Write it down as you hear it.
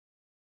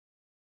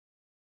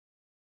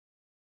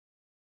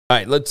All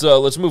right,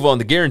 let's move on.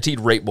 The Guaranteed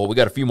Rate Bowl. We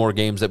got a few more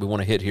games that we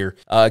want to hit here.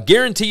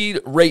 Guaranteed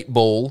Rate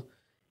Bowl,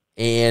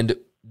 and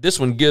this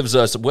one gives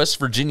us West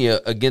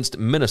Virginia against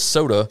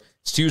Minnesota.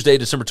 It's Tuesday,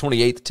 December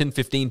 28th,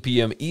 10:15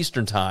 p.m.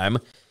 Eastern Time.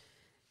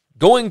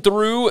 Going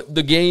through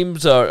the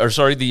games,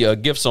 the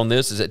gifts on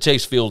this is at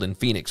Chase Field in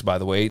Phoenix, by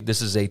the way.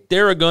 This is a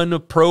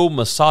Theragun Pro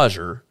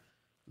Massager,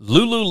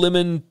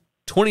 Lululemon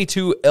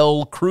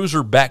 22L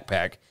Cruiser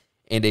Backpack,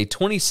 and a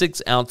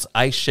 26-ounce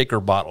ice shaker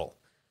bottle.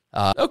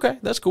 Okay,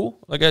 that's cool.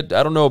 Like I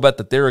don't know about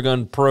the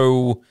Theragun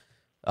Pro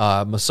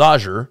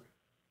massager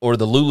or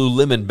the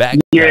Lululemon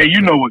backpack. Yeah,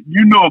 you know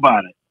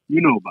about it.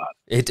 You know about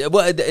it.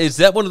 Well, is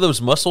that one of those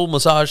muscle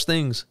massage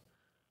things?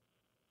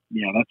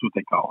 Yeah, that's what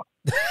they call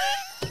it.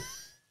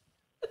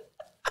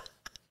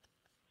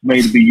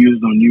 Made to be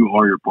used on you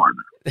or your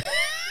partner.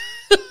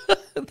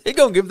 They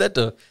gonna give that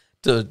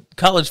to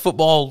college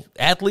football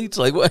athletes?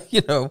 Like what?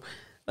 You know,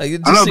 like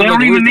it just I know they don't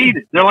like even need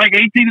it. They're like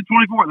 18 to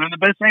 24. They're in the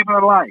best shape of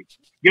their life.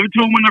 Give it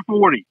to them when they're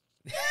 40.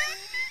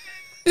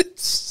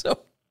 It's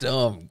so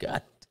dumb,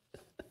 God.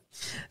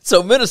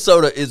 So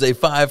Minnesota is a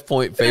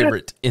 5-point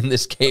favorite in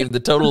this game. The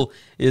total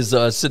is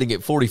sitting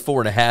at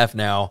 44.5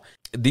 now.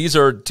 These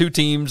are two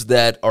teams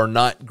that are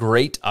not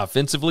great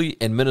offensively,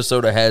 and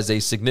Minnesota has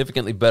a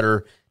significantly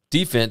better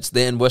defense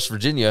than West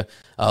Virginia.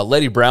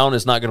 Lady Brown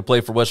is not going to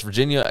play for West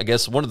Virginia. I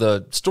guess one of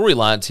the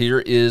storylines here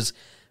is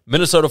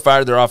Minnesota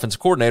fired their offensive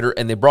coordinator,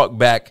 and they brought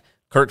back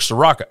Kirk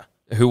Soraka,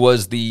 who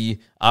was the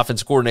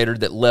offensive coordinator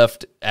that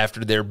left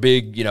after their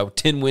big,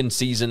 10-win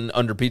season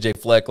under P.J.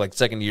 Fleck, like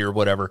second year or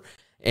whatever.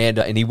 And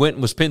he went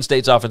and was Penn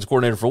State's offensive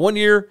coordinator for 1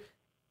 year,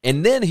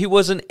 and then he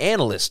was an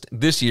analyst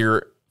this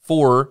year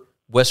for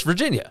West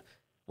Virginia.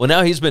 Well,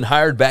 now he's been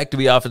hired back to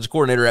be offensive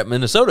coordinator at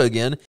Minnesota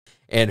again,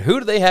 and who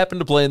do they happen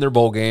to play in their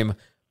bowl game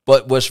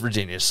but West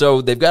Virginia?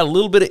 So they've got a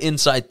little bit of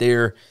insight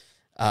there.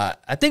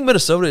 I think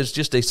Minnesota is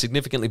just a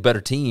significantly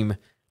better team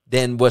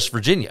than West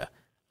Virginia.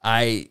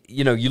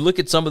 You look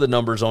at some of the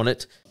numbers on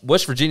it.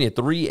 West Virginia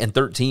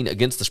 3-13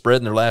 against the spread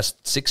in their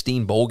last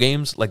 16 bowl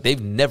games. Like,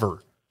 they've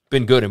never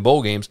been good in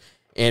bowl games.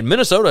 And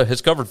Minnesota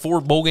has covered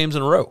 4 bowl games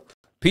in a row.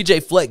 P.J.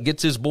 Fleck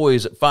gets his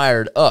boys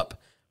fired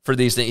up for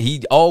these things.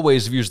 He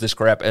always views this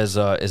crap as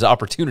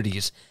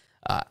opportunities.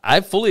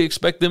 I fully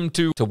expect them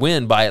to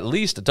win by at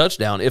least a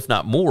touchdown, if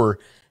not more.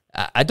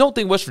 I don't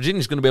think West Virginia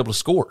is going to be able to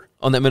score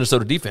on that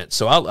Minnesota defense.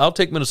 So I'll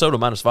take Minnesota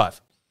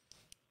 -5.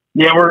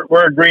 Yeah,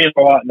 we're agreeing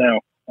a lot now.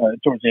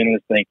 Towards the end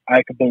of this thing,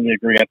 I completely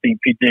agree. I think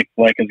P.J.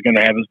 Fleck is going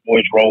to have his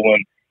boys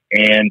rolling,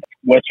 and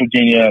West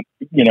Virginia,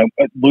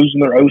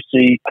 losing their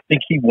OC. I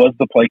think he was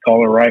the play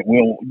caller, right?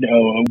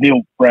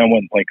 Neil Brown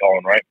wasn't play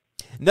calling, right?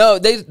 No,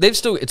 they've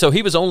still. So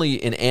he was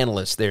only an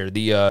analyst there.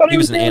 He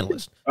was an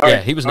analyst.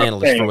 Yeah, he was an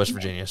analyst for West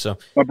Virginia. So,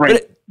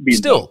 but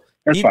still,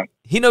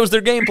 he knows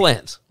their game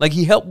plans. Like,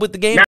 he helped with the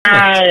game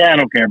plans. I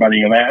don't care about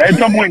any of that. At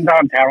some point in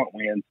time, talent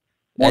wins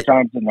more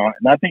times than not,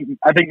 and I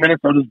think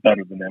Minnesota's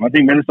better than them. I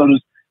think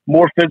Minnesota's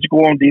more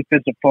physical on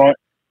defensive front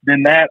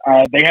than that.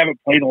 They haven't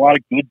played a lot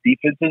of good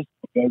defenses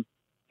because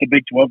the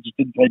Big 12 just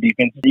didn't play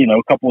defenses.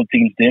 A couple of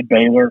teams did.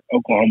 Baylor,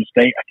 Oklahoma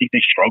State. I think they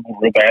struggled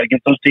real bad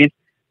against those teams.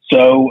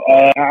 So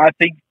I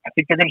think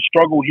they're going to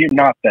struggle here.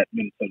 Not that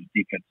Minnesota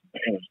defense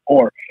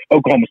or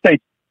Oklahoma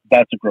State.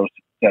 That's a gross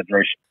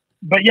exaggeration.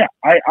 But yeah,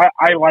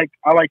 I like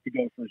the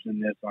Gophers in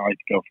this. I like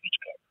the Gophers to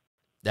cover.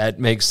 That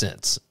makes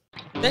sense.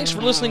 Thanks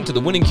for listening to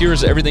the Winning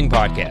Cures Everything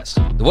podcast.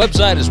 The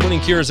website is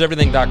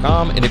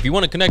winningcureseverything.com, and if you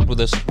want to connect with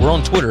us, we're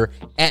on Twitter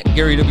at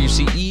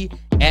GaryWCE,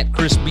 at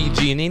Chris B.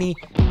 Giannini,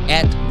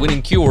 at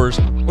Winning Cures,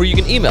 or you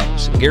can email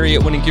us, Gary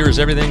at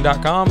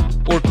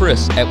winningcureseverything.com or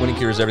Chris at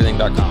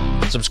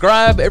winningcureseverything.com.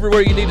 Subscribe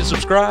everywhere you need to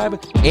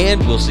subscribe, and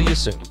we'll see you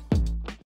soon.